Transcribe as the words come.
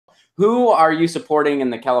Who are you supporting in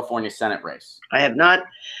the California Senate race? I have not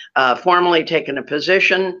formally taken a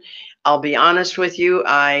position. I'll be honest with you.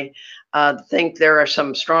 I think there are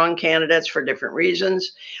some strong candidates for different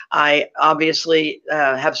reasons. I obviously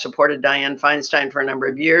have supported Dianne Feinstein for a number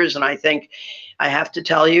of years, and I think I have to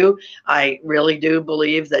tell you, I really do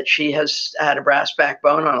believe that she has had a brass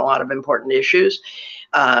backbone on a lot of important issues.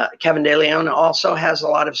 Kevin DeLeon also has a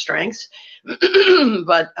lot of strengths,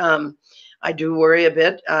 but I do worry a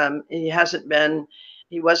bit.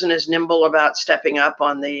 He wasn't as nimble about stepping up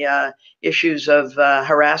on the issues of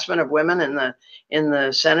harassment of women in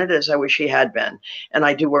the Senate as I wish he had been. And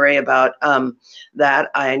I do worry about that.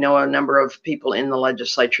 I know a number of people in the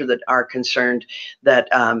legislature that are concerned that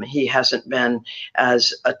he hasn't been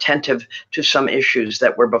as attentive to some issues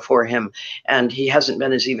that were before him, and he hasn't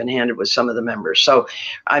been as even-handed with some of the members. So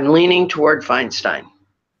I'm leaning toward Feinstein.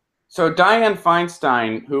 So Dianne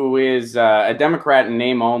Feinstein, who is a Democrat in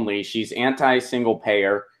name only, she's anti-single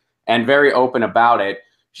payer and very open about it.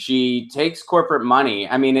 She takes corporate money.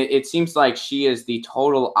 I mean, it seems like she is the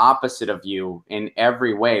total opposite of you in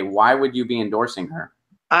every way. Why would you be endorsing her?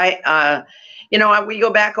 We go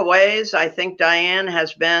back a ways. I think Dianne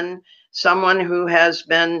has been someone who has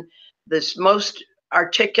been this most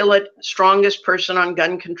articulate, strongest person on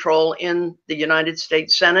gun control in the United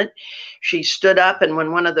States Senate. She stood up, and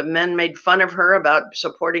when one of the men made fun of her about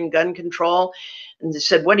supporting gun control and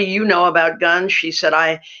said, "What do you know about guns?" She said,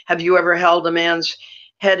 "Have you ever held a man's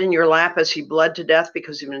head in your lap as he bled to death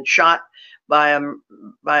because he'd been shot by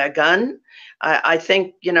a gun?" I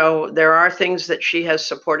think, there are things that she has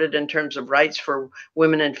supported in terms of rights for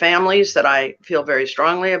women and families that I feel very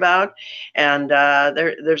strongly about. And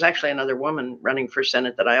there's actually another woman running for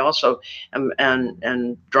Senate that I also am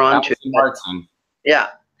drawn to. Yeah.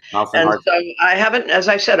 And so I haven't, as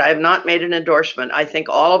I said, I have not made an endorsement. I think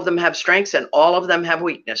all of them have strengths and all of them have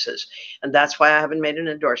weaknesses. And that's why I haven't made an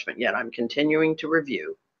endorsement yet. I'm continuing to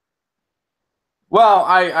review. Well,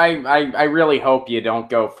 I really hope you don't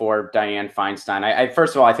go for Dianne Feinstein.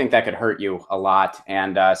 First of all, I think that could hurt you a lot.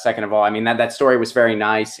 And second of all, I mean, that story was very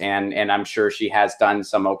nice. And I'm sure she has done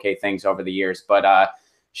some okay things over the years. But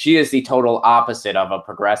she is the total opposite of a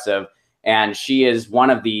progressive. And she is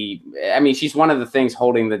one of the, she's one of the things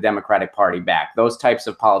holding the Democratic Party back. Those types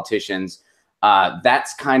of politicians,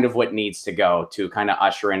 that's kind of what needs to go to kind of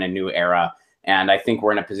usher in a new era. And I think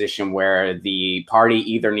we're in a position where the party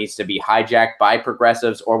either needs to be hijacked by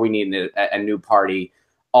progressives or we need a new party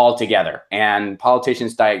altogether. And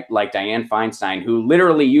politicians like Dianne Feinstein, who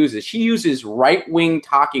literally uses right-wing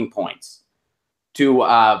talking points to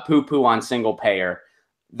poo-poo on single payer.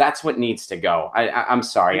 That's what needs to go. I'm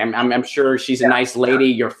sorry. I'm sure she's a nice lady.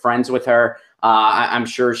 You're friends with her. I'm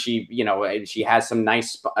sure she has some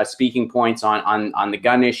nice speaking points on the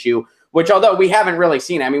gun issue, which although we haven't really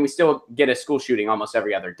seen, we still get a school shooting almost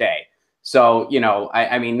every other day. So,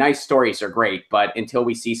 nice stories are great, but until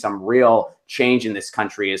we see some real change in this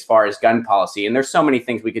country as far as gun policy, and there's so many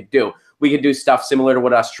things we could do. We could do stuff similar to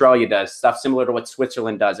what Australia does, stuff similar to what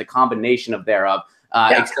Switzerland does, a combination of thereof.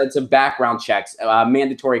 Extensive background checks,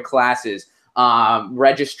 mandatory classes,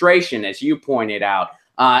 registration, as you pointed out,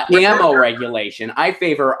 ammo regulation. I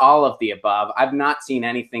favor all of the above. I've not seen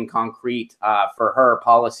anything concrete for her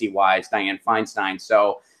policy-wise, Dianne Feinstein.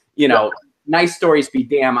 So, nice stories be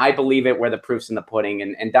damned. I believe it where the proof's in the pudding.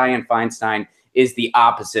 And Dianne Feinstein is the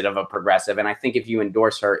opposite of a progressive. And I think if you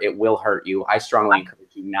endorse her, it will hurt you. I strongly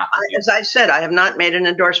encourage you not to. As I said, I have not made an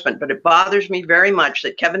endorsement, but it bothers me very much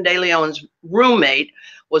that Kevin DeLeon's roommate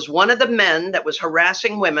was one of the men that was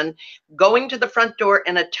harassing women, going to the front door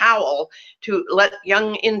in a towel to let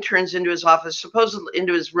young interns into his office, supposedly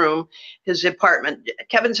into his room, his apartment.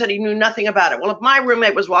 Kevin said he knew nothing about it. Well, if my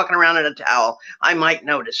roommate was walking around in a towel, I might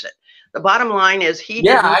notice it. The bottom line is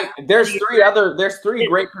there's three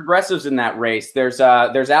great progressives in that race. There's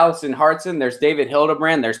Allison Hartson, there's David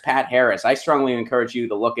Hildebrand, there's Pat Harris. I strongly encourage you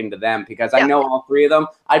to look into them because I know all three of them.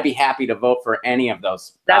 I'd be happy to vote for any of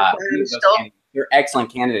those. They're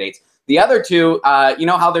excellent candidates. The other two, you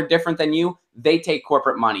know how they're different than you? They take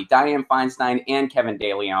corporate money. Dianne Feinstein and Kevin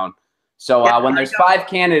DeLeon. So when there's 5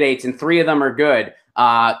 candidates and 3 of them are good,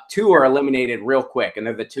 2 are eliminated real quick, and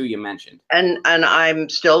they're the 2 you mentioned. And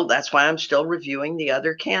that's why I'm still reviewing the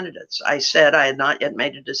other candidates. I said I had not yet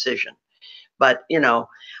made a decision, but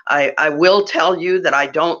I will tell you that I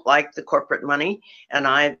don't like the corporate money, and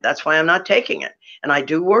that's why I'm not taking it. And I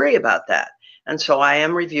do worry about that. And so I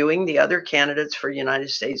am reviewing the other candidates for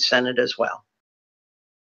United States Senate as well.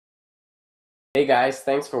 Hey guys,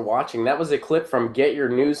 thanks for watching. That was a clip from Get Your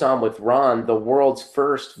News On with Ron, the world's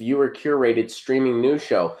first viewer-curated streaming news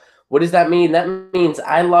show. What does that mean? That means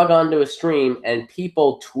I log on to a stream and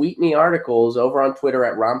people tweet me articles over on Twitter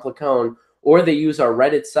at Ron Placone, or they use our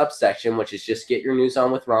Reddit subsection, which is just Get Your News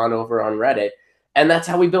On with Ron over on Reddit. And that's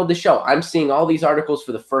how we build the show. I'm seeing all these articles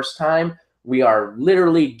for the first time. We are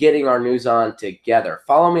literally getting our news on together.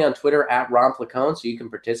 Follow me on Twitter at Ron Placone so you can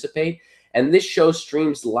participate. And this show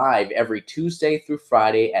streams live every Tuesday through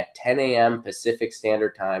Friday at 10 a.m. Pacific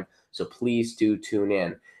Standard Time. So please do tune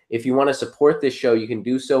in. If you want to support this show, you can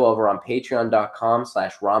do so over on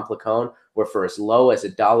patreon.com/Ron Placone, where for as low as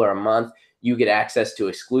 $1 a month, you get access to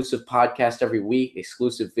exclusive podcasts every week,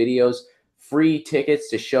 exclusive videos, free tickets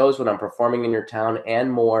to shows when I'm performing in your town,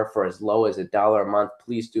 and more for as low as $1 a month.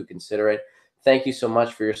 Please do consider it. Thank you so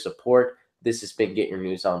much for your support. This has been Get Your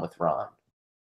News On with Ron.